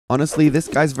Honestly, this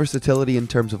guy's versatility in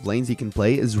terms of lanes he can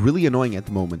play is really annoying at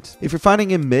the moment. If you're finding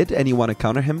him mid and you want to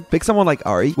counter him, pick someone like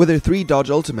Ahri with her 3 dodge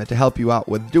ultimate to help you out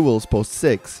with duels post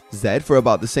 6, Zed for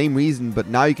about the same reason, but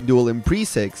now you can duel him pre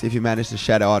 6 if you manage to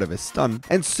shadow out of his stun,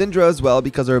 and Syndra as well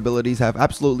because her abilities have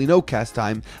absolutely no cast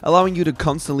time, allowing you to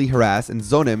constantly harass and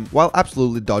zone him while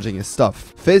absolutely dodging his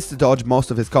stuff. Fizz to dodge most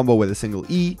of his combo with a single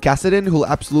E, Kassadin who'll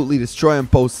absolutely destroy him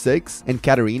post 6, and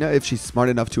Katarina if she's smart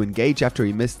enough to engage after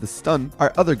he missed the stun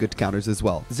are other good counters as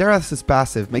well. Xerath's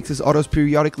passive makes his autos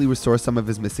periodically restore some of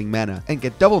his missing mana, and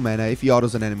get double mana if he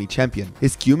autos an enemy champion.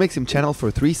 His Q makes him channel for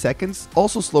 3 seconds,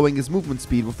 also slowing his movement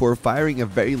speed before firing a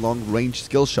very long range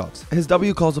skill shot. His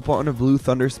W calls upon a blue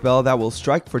thunder spell that will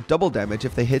strike for double damage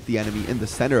if they hit the enemy in the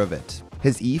center of it.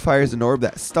 His E fires an orb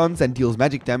that stuns and deals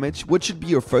magic damage, which should be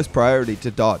your first priority to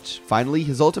dodge. Finally,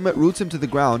 his ultimate roots him to the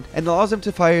ground and allows him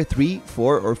to fire 3,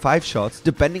 4 or 5 shots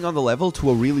depending on the level to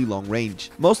a really long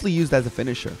range, mostly used as a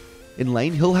finisher. In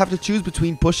lane, he'll have to choose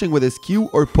between pushing with his Q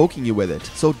or poking you with it,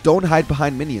 so don't hide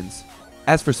behind minions.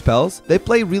 As for spells, they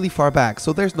play really far back,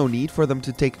 so there's no need for them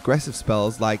to take aggressive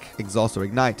spells like Exhaust or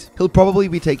Ignite. He'll probably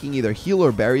be taking either Heal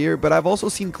or Barrier, but I've also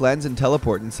seen Cleanse and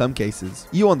Teleport in some cases.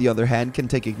 You on the other hand can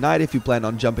take Ignite if you plan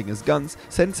on jumping his guns,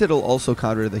 since it'll also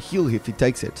counter the heal if he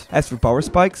takes it. As for power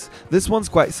spikes, this one's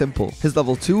quite simple. His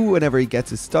level 2 whenever he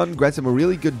gets his stun grants him a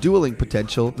really good dueling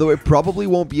potential, though it probably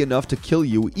won't be enough to kill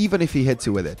you even if he hits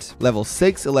you with it. Level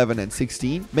 6, 11 and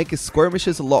 16 make his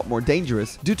skirmishes a lot more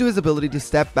dangerous due to his ability to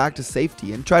step back to safety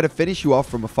and try to finish you off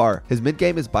from afar. His mid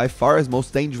game is by far his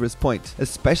most dangerous point,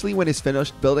 especially when he's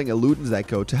finished building a Luden's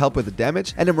Echo to help with the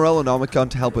damage and a Morellonomicon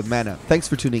to help with mana. Thanks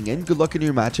for tuning in, good luck in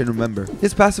your match, and remember,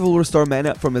 his passive will restore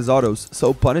mana from his autos,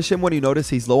 so punish him when you notice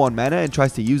he's low on mana and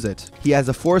tries to use it. He has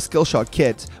a 4 skill shot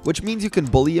kit, which means you can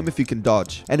bully him if you can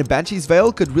dodge, and a Banshee's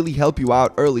Veil could really help you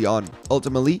out early on.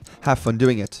 Ultimately, have fun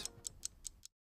doing it.